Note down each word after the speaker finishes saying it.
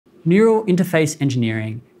Neural interface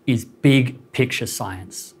engineering is big picture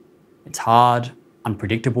science. It's hard,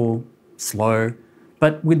 unpredictable, slow,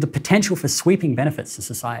 but with the potential for sweeping benefits to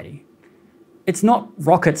society. It's not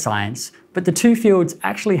rocket science, but the two fields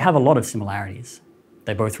actually have a lot of similarities.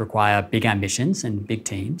 They both require big ambitions and big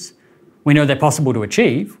teams. We know they're possible to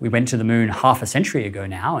achieve. We went to the moon half a century ago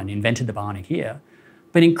now and invented the bionic ear.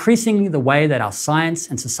 But increasingly, the way that our science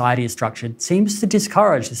and society is structured seems to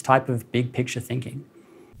discourage this type of big picture thinking.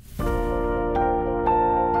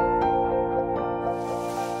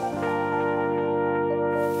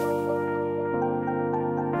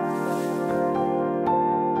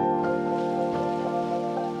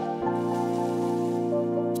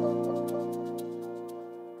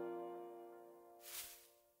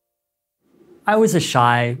 I was a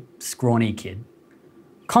shy, scrawny kid.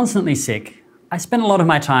 Constantly sick, I spent a lot of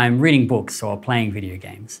my time reading books or playing video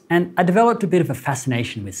games, and I developed a bit of a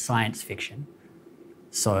fascination with science fiction.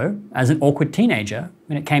 So, as an awkward teenager,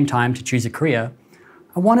 when it came time to choose a career,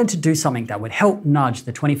 I wanted to do something that would help nudge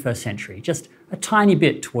the 21st century just a tiny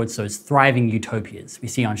bit towards those thriving utopias we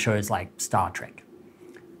see on shows like Star Trek.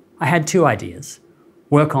 I had two ideas: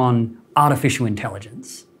 work on artificial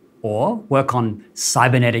intelligence, or work on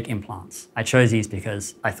cybernetic implants. I chose these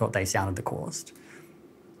because I thought they sounded the coolest.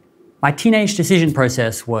 My teenage decision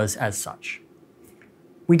process was as such.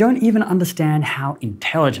 We don't even understand how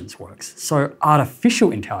intelligence works, so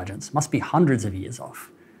artificial intelligence must be hundreds of years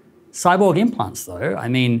off. Cyborg implants though, I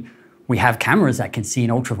mean, we have cameras that can see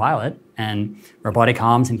in ultraviolet and robotic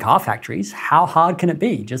arms in car factories. How hard can it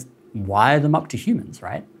be? Just wire them up to humans,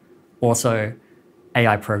 right? Also,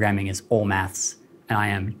 AI programming is all maths, and I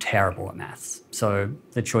am terrible at maths, so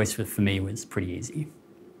the choice for me was pretty easy.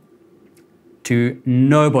 To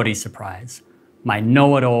nobody's surprise, my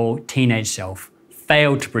know-it-all teenage self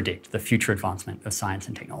failed to predict the future advancement of science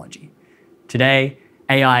and technology. Today,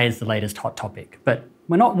 AI is the latest hot topic, but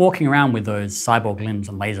we're not walking around with those cyborg limbs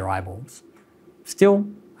and laser eyeballs. Still,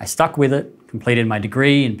 I stuck with it, completed my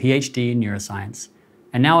degree and PhD in neuroscience,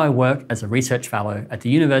 and now I work as a research fellow at the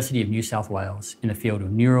University of New South Wales in the field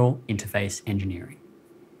of neural interface engineering.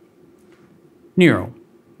 Neural,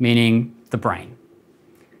 meaning the brain.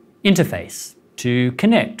 Interface, to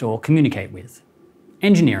connect or communicate with.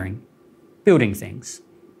 Engineering, building things.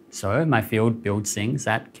 So my field builds things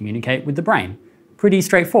that communicate with the brain. Pretty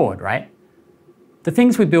straightforward, right? The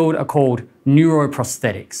things we build are called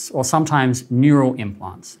neuroprosthetics, or sometimes neural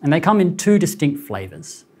implants, and they come in two distinct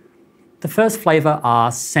flavors. The first flavor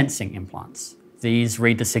are sensing implants. These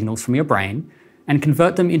read the signals from your brain and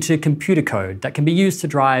convert them into computer code that can be used to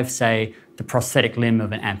drive, say, the prosthetic limb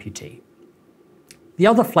of an amputee. The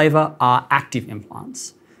other flavor are active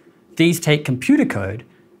implants. These take computer code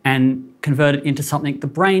and convert it into something the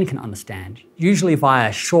brain can understand, usually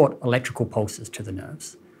via short electrical pulses to the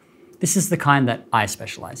nerves. This is the kind that I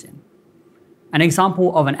specialize in. An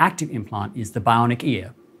example of an active implant is the bionic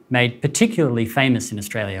ear, made particularly famous in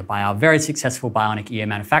Australia by our very successful bionic ear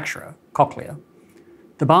manufacturer, Cochlear.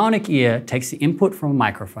 The bionic ear takes the input from a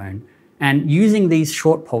microphone and, using these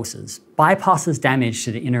short pulses, bypasses damage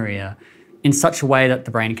to the inner ear in such a way that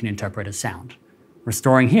the brain can interpret as sound,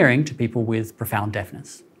 restoring hearing to people with profound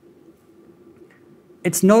deafness.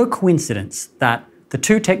 It's no coincidence that the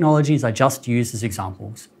two technologies I just used as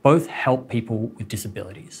examples both help people with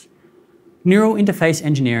disabilities. Neural interface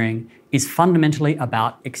engineering is fundamentally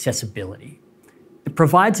about accessibility. It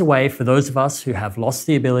provides a way for those of us who have lost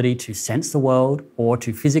the ability to sense the world or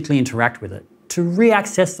to physically interact with it to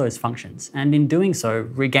re-access those functions, and in doing so,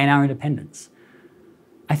 regain our independence.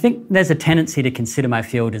 I think there's a tendency to consider my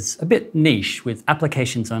field as a bit niche, with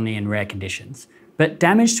applications only in rare conditions, but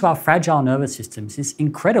damage to our fragile nervous systems is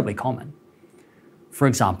incredibly common. For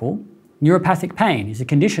example, neuropathic pain is a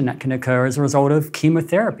condition that can occur as a result of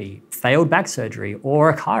chemotherapy, failed back surgery, or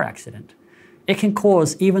a car accident. It can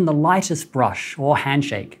cause even the lightest brush or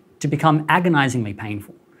handshake to become agonizingly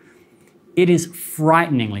painful. It is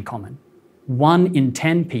frighteningly common. 1 in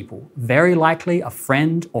 10 people, very likely a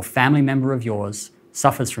friend or family member of yours,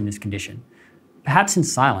 suffers from this condition, perhaps in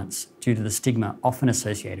silence due to the stigma often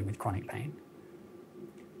associated with chronic pain.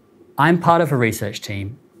 I'm part of a research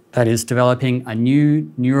team that is developing a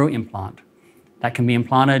new neural implant that can be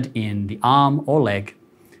implanted in the arm or leg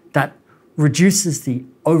that reduces the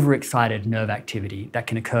overexcited nerve activity that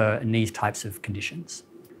can occur in these types of conditions.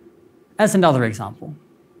 As another example,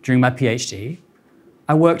 during my PhD,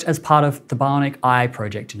 I worked as part of the Bionic Eye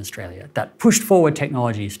project in Australia that pushed forward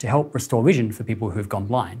technologies to help restore vision for people who've gone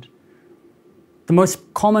blind. The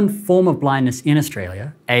most common form of blindness in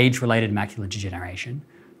Australia, age-related macular degeneration,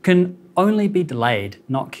 can only be delayed,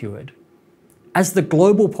 not cured. As the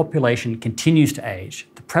global population continues to age,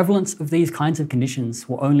 the prevalence of these kinds of conditions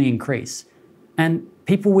will only increase, and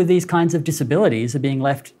people with these kinds of disabilities are being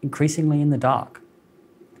left increasingly in the dark.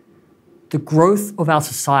 The growth of our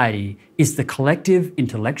society is the collective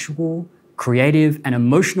intellectual, creative, and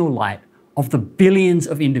emotional light of the billions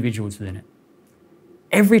of individuals within it.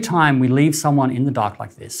 Every time we leave someone in the dark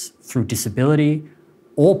like this, through disability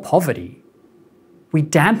or poverty, we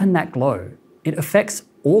dampen that glow. It affects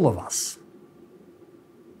all of us.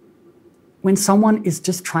 When someone is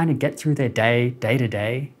just trying to get through their day to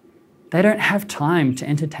day, they don't have time to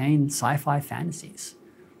entertain sci-fi fantasies.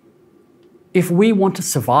 If we want to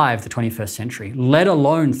survive the 21st century, let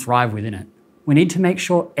alone thrive within it, we need to make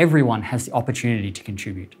sure everyone has the opportunity to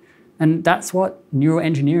contribute. And that's what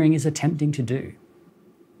neuroengineering is attempting to do.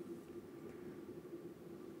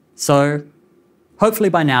 So hopefully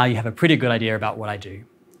by now you have a pretty good idea about what I do,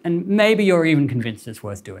 and maybe you're even convinced it's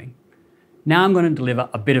worth doing. Now I'm going to deliver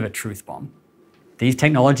a bit of a truth bomb. These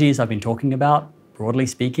technologies I've been talking about, broadly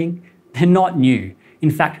speaking, they're not new.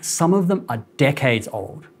 In fact, some of them are decades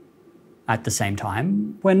old. At the same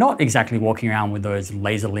time, we're not exactly walking around with those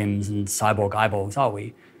laser limbs and cyborg eyeballs, are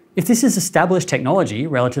we? If this is established technology,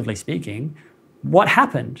 relatively speaking, what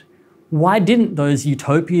happened? Why didn't those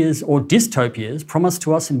utopias or dystopias promised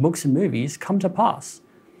to us in books and movies come to pass?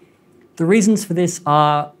 The reasons for this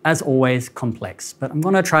are, as always, complex, but I'm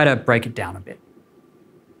going to try to break it down a bit.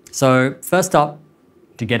 So first up,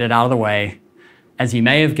 to get it out of the way, as you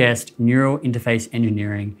may have guessed, neural interface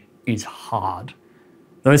engineering is hard.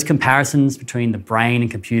 Those comparisons between the brain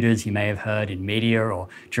and computers you may have heard in media or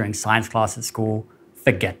during science class at school,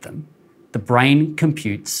 forget them. The brain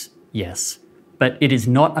computes, yes, but it is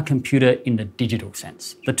not a computer in the digital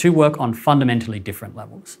sense. The two work on fundamentally different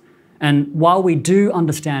levels. And while we do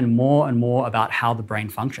understand more and more about how the brain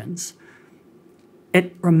functions,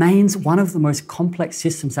 it remains one of the most complex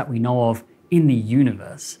systems that we know of in the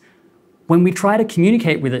universe. When we try to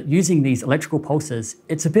communicate with it using these electrical pulses,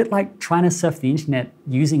 it's a bit like trying to surf the internet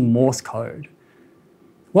using Morse code.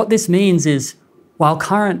 What this means is, while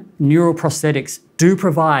current neural prosthetics do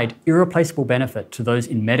provide irreplaceable benefit to those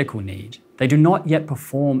in medical need, they do not yet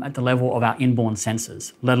perform at the level of our inborn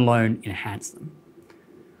sensors, let alone enhance them.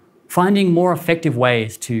 Finding more effective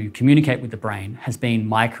ways to communicate with the brain has been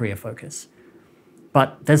my career focus,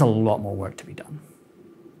 but there's a lot more work to be done.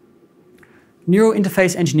 Neural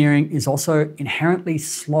interface engineering is also inherently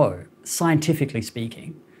slow, scientifically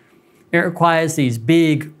speaking. It requires these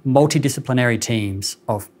big, multidisciplinary teams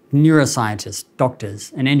of neuroscientists,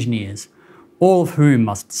 doctors, and engineers, all of whom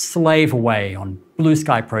must slave away on blue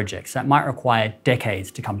sky projects that might require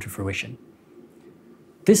decades to come to fruition.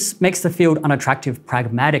 This makes the field unattractive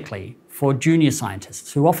pragmatically for junior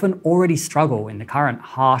scientists who often already struggle in the current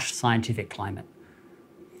harsh scientific climate.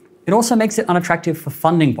 It also makes it unattractive for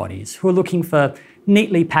funding bodies who are looking for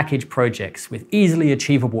neatly packaged projects with easily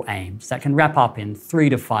achievable aims that can wrap up in 3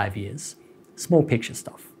 to 5 years. Small picture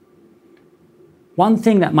stuff. One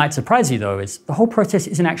thing that might surprise you though is the whole process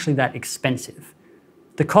isn't actually that expensive.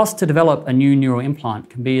 The cost to develop a new neural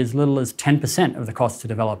implant can be as little as 10% of the cost to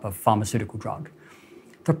develop a pharmaceutical drug.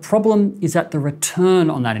 The problem is that the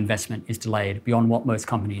return on that investment is delayed beyond what most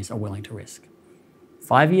companies are willing to risk.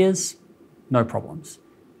 5 years? No problems.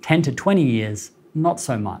 10 to 20 years? Not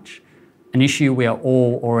so much. An issue we are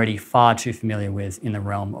all already far too familiar with in the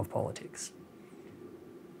realm of politics.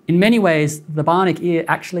 In many ways, the bionic ear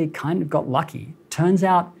actually kind of got lucky. Turns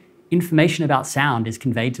out information about sound is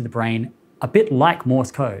conveyed to the brain a bit like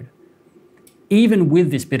Morse code. Even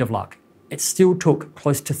with this bit of luck, it still took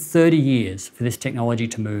close to 30 years for this technology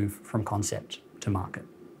to move from concept to market.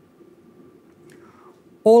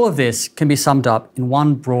 All of this can be summed up in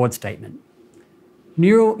one broad statement.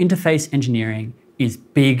 Neural interface engineering is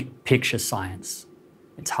big picture science.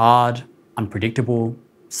 It's hard, unpredictable,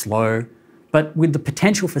 slow, but with the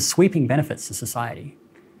potential for sweeping benefits to society.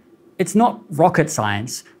 It's not rocket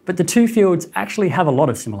science, but the two fields actually have a lot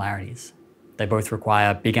of similarities. They both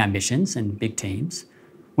require big ambitions and big teams.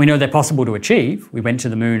 We know they're possible to achieve. We went to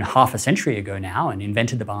the moon half a century ago now and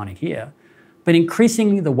invented the bionic ear. But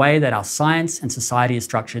increasingly, the way that our science and society is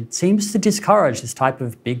structured seems to discourage this type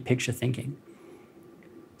of big picture thinking.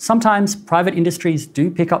 Sometimes private industries do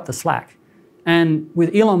pick up the slack. And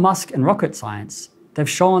with Elon Musk and rocket science, they've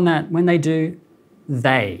shown that when they do,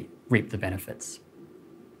 they reap the benefits.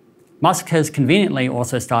 Musk has conveniently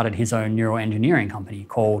also started his own neural engineering company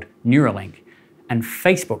called Neuralink, and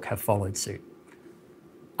Facebook have followed suit.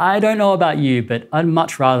 I don't know about you, but I'd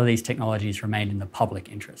much rather these technologies remained in the public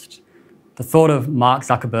interest. The thought of Mark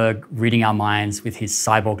Zuckerberg reading our minds with his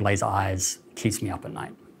cyborg laser eyes keeps me up at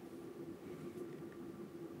night.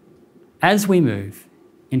 As we move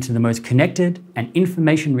into the most connected and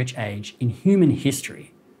information-rich age in human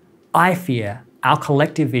history, I fear our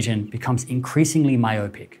collective vision becomes increasingly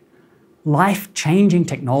myopic. Life-changing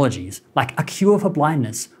technologies like a cure for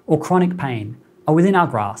blindness or chronic pain are within our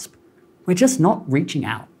grasp. We're just not reaching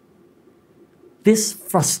out. This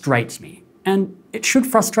frustrates me, and it should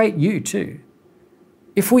frustrate you too.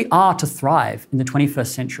 If we are to thrive in the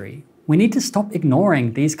 21st century, we need to stop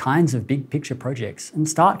ignoring these kinds of big picture projects and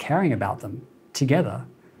start caring about them together.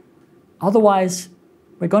 Otherwise,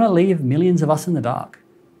 we're going to leave millions of us in the dark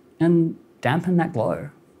and dampen that glow.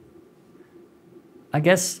 I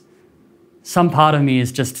guess some part of me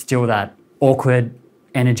is just still that awkward,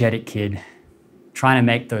 energetic kid trying to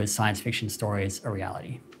make those science fiction stories a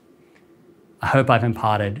reality. I hope I've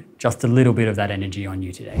imparted just a little bit of that energy on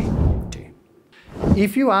you today, too.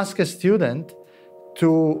 If you ask a student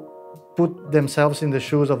to put themselves in the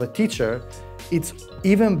shoes of a teacher, it's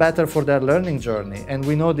even better for their learning journey. And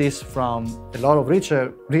we know this from a lot of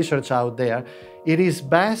research out there. It is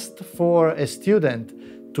best for a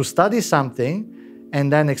student to study something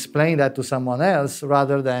and then explain that to someone else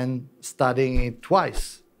rather than studying it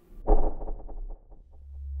twice.